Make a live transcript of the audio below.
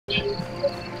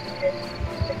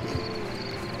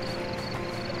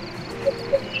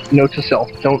Note to self,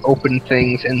 don't open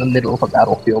things in the middle of a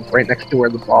battlefield, right next to where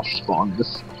the boss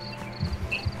spawns.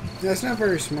 That's not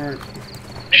very smart.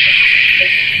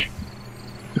 Shh.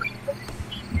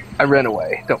 I ran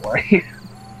away, don't worry.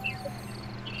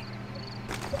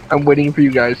 I'm waiting for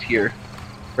you guys here.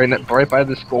 Right by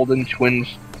this golden twin's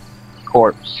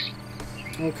corpse.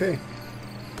 Okay.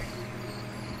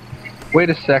 Wait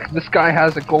a sec, this guy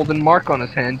has a golden mark on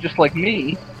his hand, just like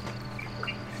me.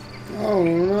 Oh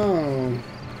no.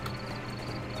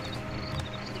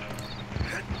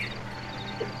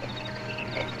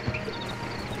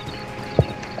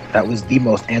 That was the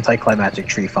most anticlimactic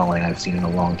tree falling I've seen in a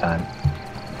long time.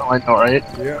 Oh, I know, right?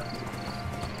 Yeah.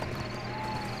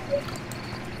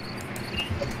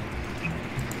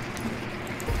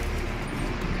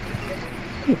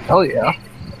 Hell yeah.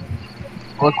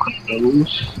 I'll equip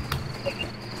those.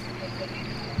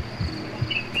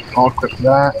 I'll equip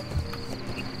that.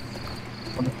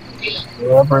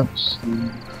 Reverence.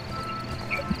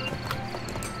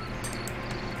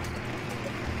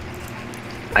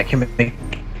 I can make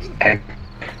egg.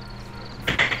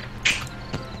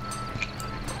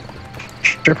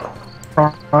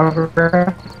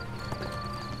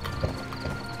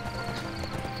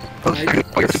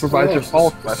 Supervisor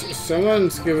Paul.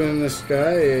 Someone's giving this guy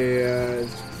a.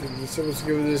 Someone's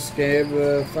giving this game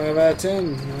a 5 out of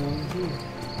 10.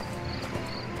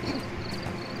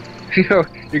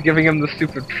 You're giving him the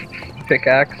stupid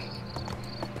pickaxe.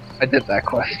 I did that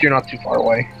quest. You're not too far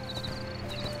away.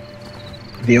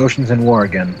 The ocean's in war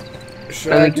again.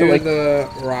 Should I do like the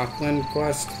Rockland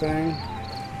quest thing?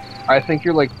 I think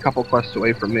you're like a couple quests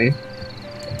away from me.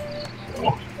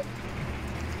 So.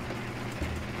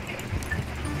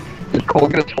 Did Cole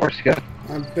get his horse yet?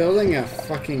 I'm building a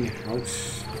fucking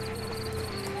house.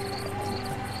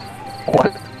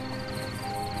 What?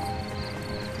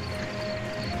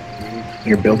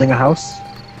 You're building a house?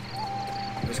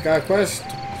 Just got a quest.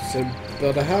 Said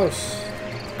build a house.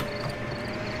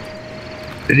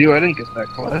 Did you? I didn't get that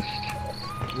quest.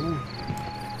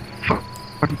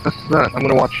 What is that? I'm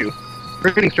gonna watch you.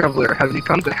 Greetings, traveler. Have you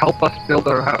come to help us build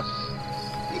our house?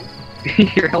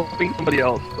 You're helping somebody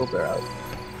else build their house.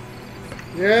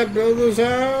 Yeah, build this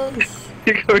house.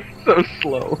 You're going so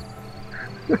slow.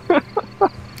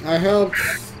 I helped.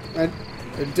 I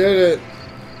did it.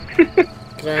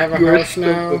 Can I have a house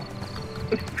now?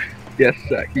 Yes,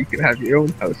 Zach, you can have your own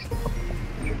house.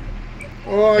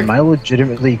 Oh, Am I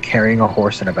legitimately carrying a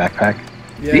horse in a backpack?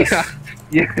 yes. Yeah.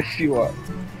 Yes, you are.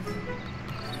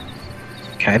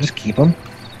 Can I just keep him?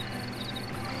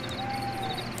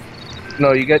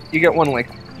 No, you get one like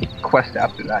quest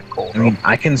after that, Cole. I mean,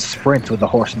 I can sprint with a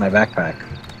horse in my backpack.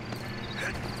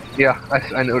 Yeah,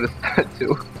 I noticed that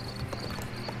too.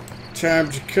 Time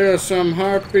to kill some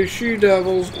harpy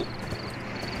she-devils.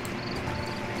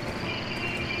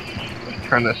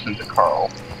 Turn this into Carl.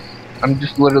 I'm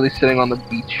just literally sitting on the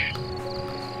beach.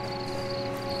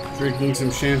 Drinking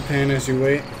some champagne as you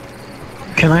wait.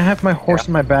 Can I have my horse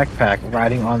in my backpack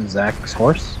riding on Zach's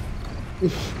horse?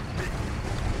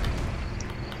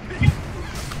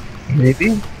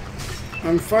 Maybe.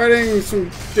 I'm fighting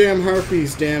some damn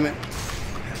harpies, damn it.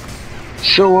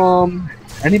 So,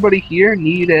 anybody here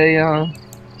need a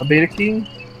beta key?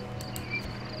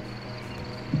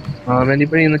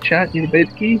 Anybody in the chat need a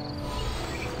beta key?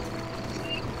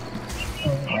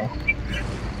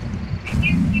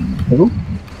 Who?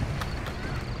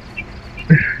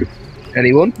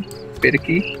 Anyone? Beta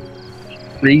key?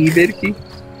 Free beta key?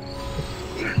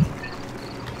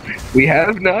 We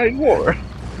have 9 more.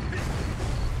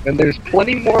 And there's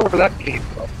plenty more where that came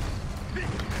from.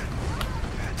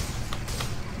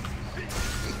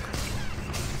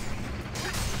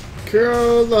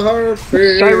 Kill the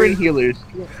harpy. Siren healers.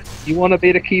 You want a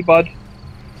beta key, bud?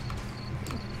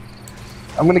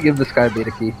 I'm gonna give this guy a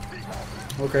beta key.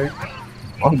 Okay.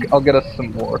 I'll get us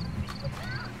some more.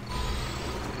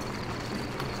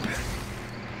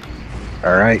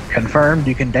 Alright, confirmed.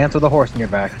 You can dance with a horse in your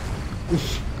back.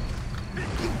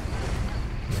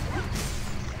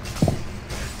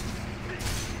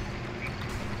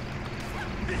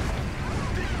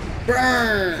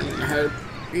 Burn!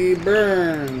 Harpy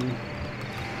burn!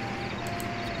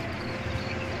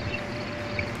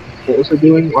 What was I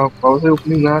doing? Why was I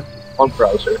opening that? On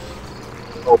browser.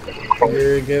 Open Chrome.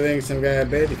 You're giving some guy a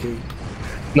beta key.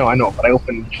 No, I know, but I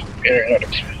opened Internet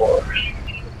Explorer.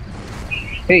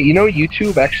 Hey, you know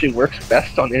YouTube actually works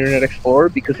best on Internet Explorer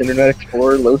because Internet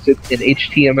Explorer loads it in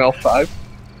HTML5?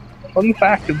 Fun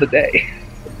fact of the day.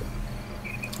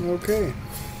 Okay.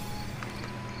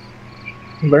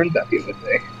 Learned that the other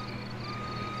day.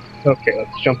 Okay,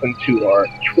 let's jump into our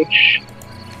Twitch.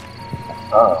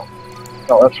 Oh,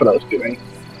 that's what I was doing.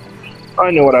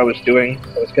 I know what I was doing.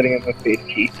 I was getting a beta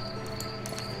key.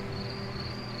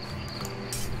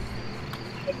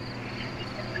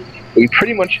 We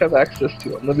pretty much have access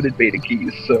to unlimited beta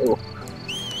keys, so...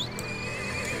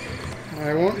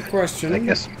 I won't question. I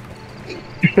guess.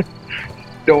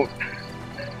 Don't.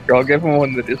 Here, I'll give him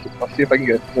one that isn't. I'll see if I can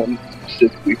get one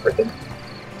specifically for him.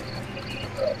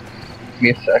 Give me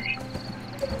a sec.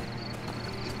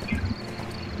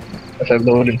 As I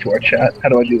load into our chat, how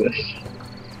do I do this?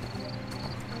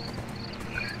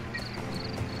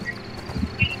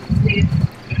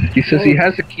 He says he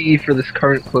has a key for this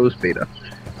current closed beta.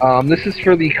 This is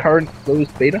for the current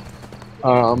closed beta.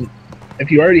 If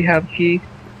you already have a key,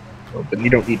 well, then you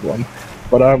don't need one.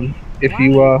 But if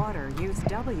you use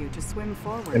W to swim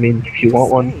forward. I mean, if you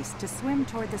want one, to swim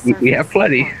toward the we have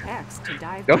plenty. X to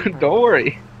dive Don't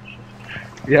worry.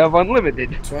 We have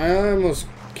unlimited. So I almost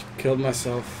killed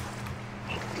myself.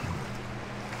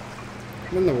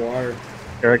 I'm in the water.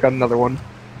 Here, I got another one.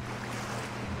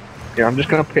 Here, I'm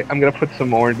gonna put some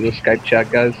more into the Skype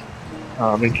chat, guys,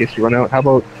 in case we run out. How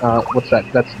about what's that?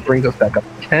 That brings us back up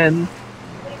to 10.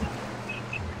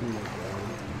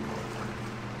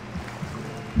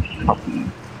 Copy.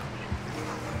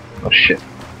 Oh shit.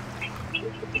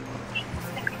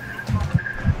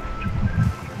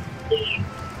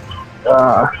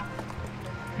 I'm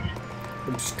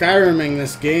Skyriming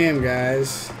this game,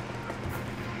 guys.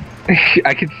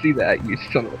 I can see that, you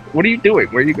son of a... What are you doing?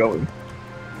 Where are you going?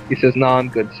 He says, nah, I'm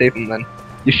good. Save him then.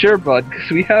 You sure, bud? Because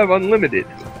we have unlimited.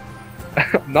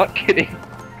 I'm not kidding.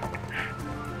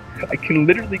 I can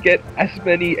literally get as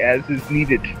many as is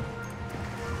needed.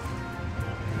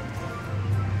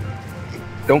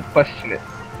 Don't question it.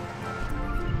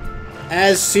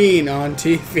 As seen on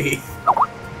TV.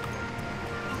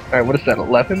 Alright, what is that,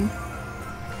 11?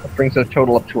 That brings our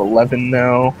total up to 11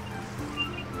 now.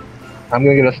 I'm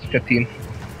gonna get us to 15.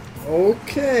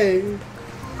 Okay.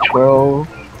 12.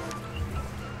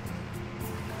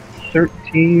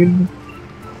 13.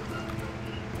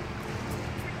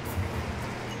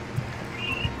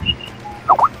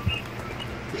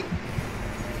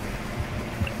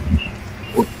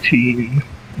 14.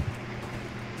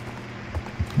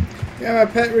 Yeah, my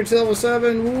pet reached level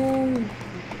 7. Woo!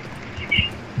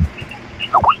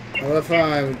 I love how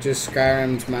I just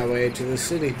Skyrim'd my way to the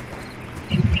city.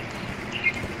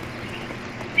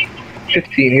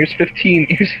 15. Here's 15.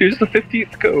 Here's the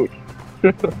 15th code.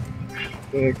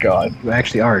 Oh god. You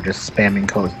actually are just spamming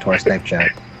codes to our Skype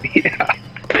chat. Yeah.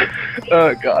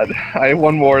 Oh god. I have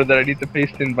one more that I need to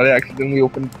paste in, but I accidentally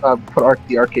put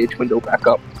the ArcheAge window back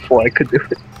up before I could do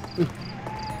it.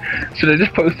 Should I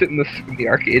just post it in the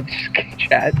ArcheAge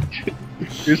chat?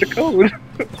 Here's a code.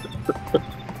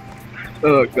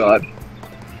 Oh god.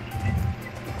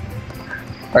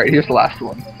 Alright, here's the last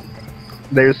one.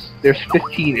 There's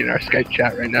 15 in our Skype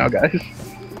chat right now, guys.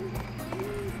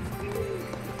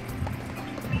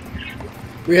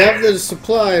 We have the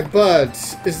supply, but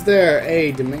is there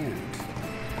a demand?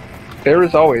 There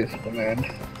is always a demand.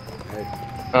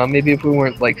 Maybe if we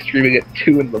weren't like streaming at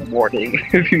 2 in the morning,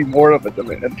 it'd be more of a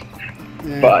demand.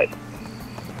 Yeah. But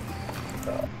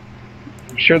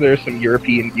I'm sure there are some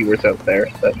European viewers out there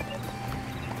that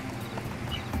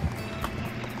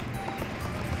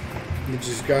You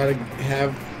just gotta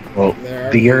have. Well,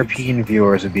 the European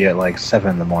viewers would be at like 7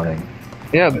 in the morning.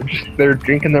 yeah, they're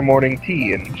drinking their morning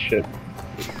tea and shit.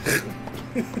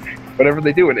 Whatever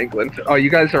they do in England. Oh, you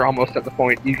guys are almost at the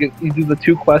point. You do the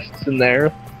 2 quests in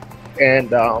there,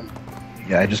 and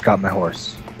Yeah, I just got my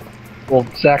horse. well,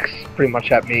 Zach's pretty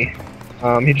much at me.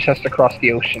 He just has to cross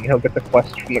the ocean. He'll get the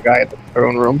quest from the guy at the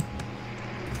throne room.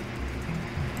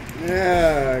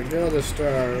 Yeah, Guild a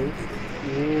Star.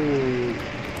 Ooh.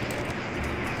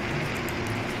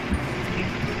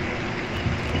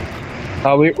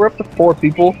 We're up to 4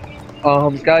 people.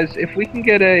 Guys, if we can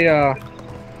get a,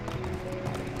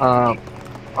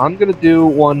 I'm gonna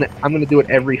do it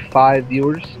every 5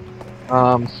 viewers.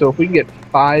 So if we can get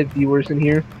 5 viewers in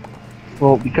here,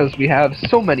 well, because we have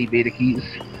so many beta keys,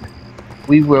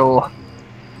 we will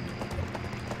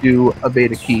do a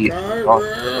beta key.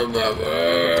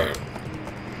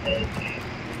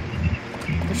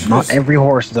 Not every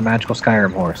horse is a magical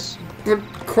Skyrim horse. But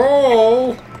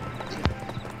Cole!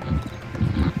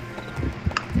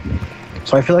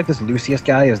 So I feel like this Lucius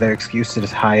guy is their excuse to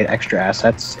just hide extra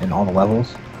assets in all the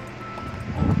levels.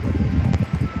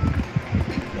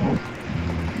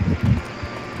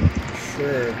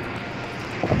 Sure.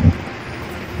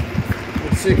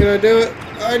 Let's see, can I do it?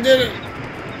 I did it!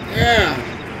 Yeah!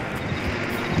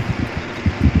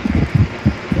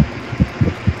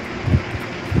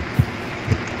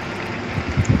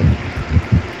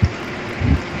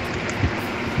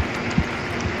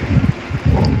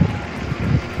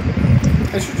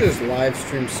 should just live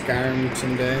stream Skyrim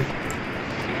someday.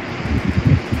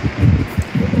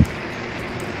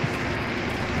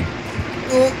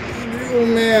 Oh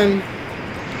man.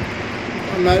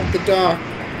 I'm at the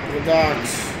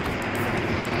docks.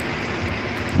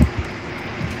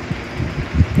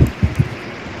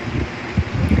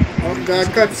 Oh god,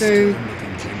 cutscene.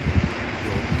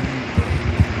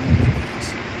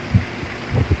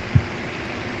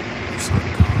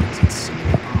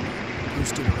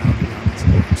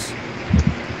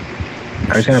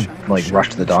 I'm just gonna like rush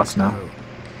to the docks now.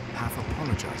 Half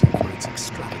apologizing for its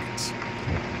extravagance.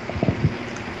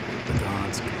 The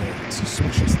guards glared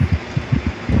suspiciously.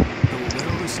 Though a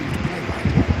well-received playwright,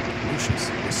 Lucius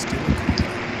was still a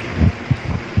conqueror.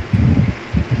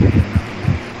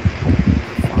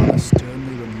 Her father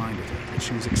sternly reminded her that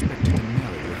she was expected to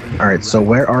marry within. Alright, so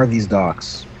where are these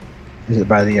docks? Is it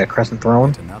by the Crescent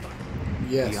Throne?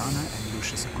 Yes. Diana and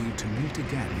Lucius agreed to meet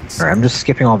again. Alright, I'm just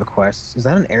skipping all the quests. Is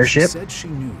that an airship? She said she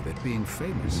knew that being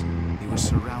famous, he was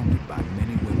surrounded by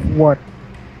many women. What?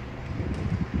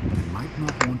 He might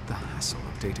not want the hassle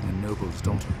of dating a noble's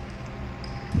daughter.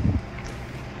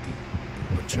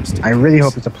 But just in I really case,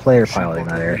 hope it's a player she piloting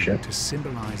bought that a ring airship. to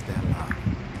symbolize their love.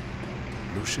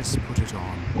 Lucius put it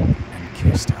on and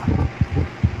kissed her.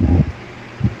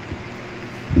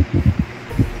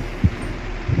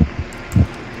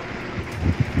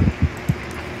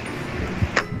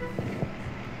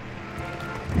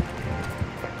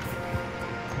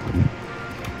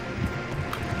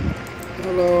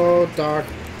 Hello, dock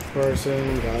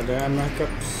person. Goddamn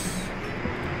hiccups.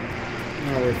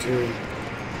 Now we're two.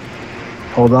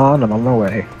 Hold on, I'm on my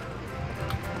way.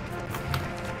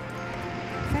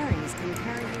 Ferries can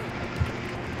carry you.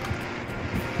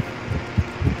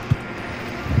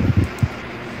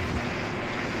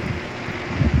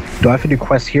 Do I have to do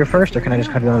quests here first, or can I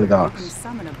just cut it on the You can docks?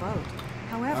 summon a boat.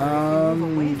 However, if you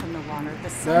move away from the water, the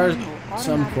There's summoning will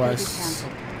some automatically be quests.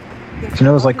 cancelled. If So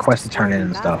your those, like, boat is quests to turn destroyed in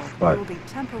and battle, stuff, but- you will be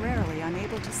temporarily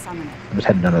unable to summon it. I'm just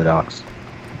heading down to the docks.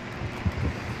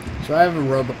 So I have a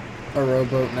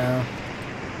rowboat now.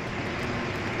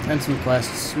 And some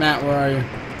quests. Matt, where are you?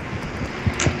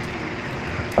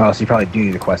 Oh, so you probably do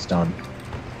need a quest done.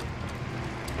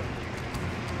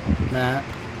 Matt.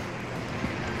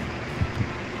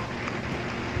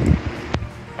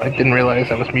 I didn't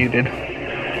realize I was muted.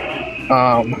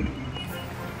 I'm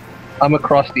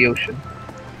across the ocean.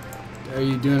 Are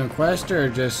you doing a quest or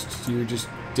just you just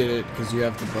did it because you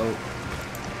have the boat?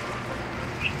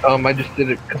 I just did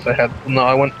it because I had. No,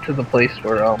 I went to the place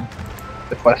where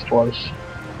the quest was.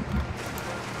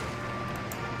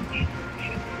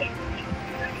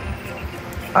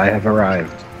 I have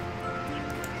arrived.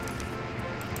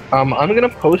 I'm gonna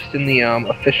post in the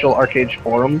official ArcheAge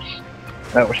forums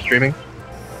that we're streaming.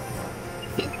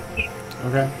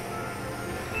 Okay.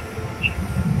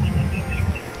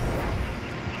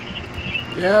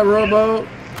 Yeah, rowboat.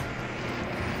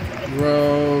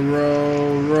 Row,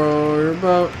 row, row your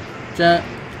boat. Jet,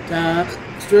 down,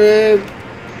 stream.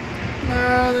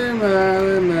 Merrily,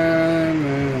 merrily,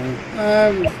 merrily,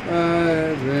 merrily.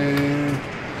 I'm drink.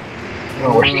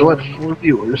 Oh, we're still at 4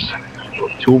 viewers.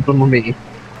 2 of them are me.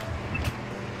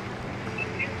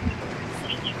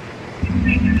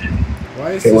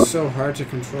 Why is this so hard to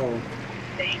control?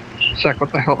 Zach,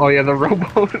 what the hell? Oh yeah, the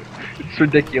rowboat. It's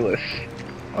ridiculous.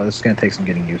 Oh, this is gonna take some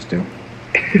getting used to.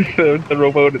 The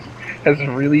rowboat has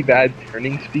really bad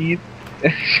turning speed.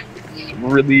 It's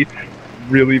really,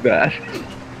 really bad.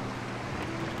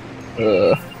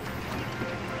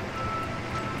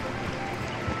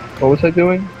 What was I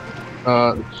doing?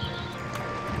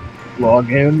 Log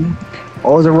in.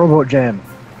 Oh, there's a rowboat jam.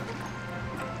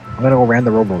 I'm gonna go ram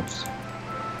the rowboats.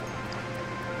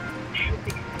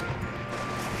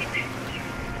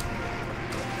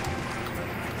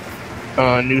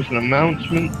 News and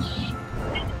announcements.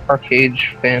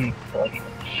 ArcheAge fan projects.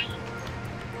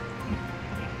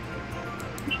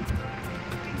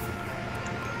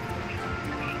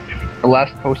 The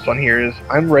last post on here is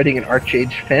I'm writing an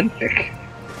ArcheAge fanfic.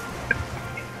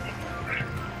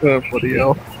 Oh, bloody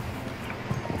hell.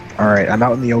 Alright, I'm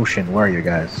out in the ocean. Where are you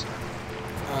guys?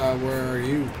 Where are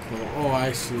you? Oh,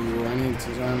 I see you. I need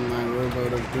to run my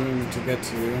rowboat of doom to get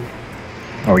to you.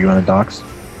 Oh, are you on the docks?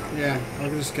 Yeah, I'll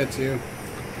just get to you.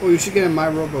 Oh, you should get in my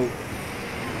rowboat.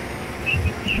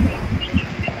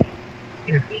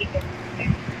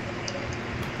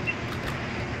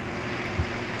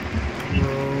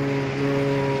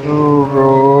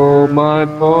 Row my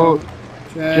boat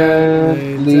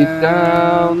gently down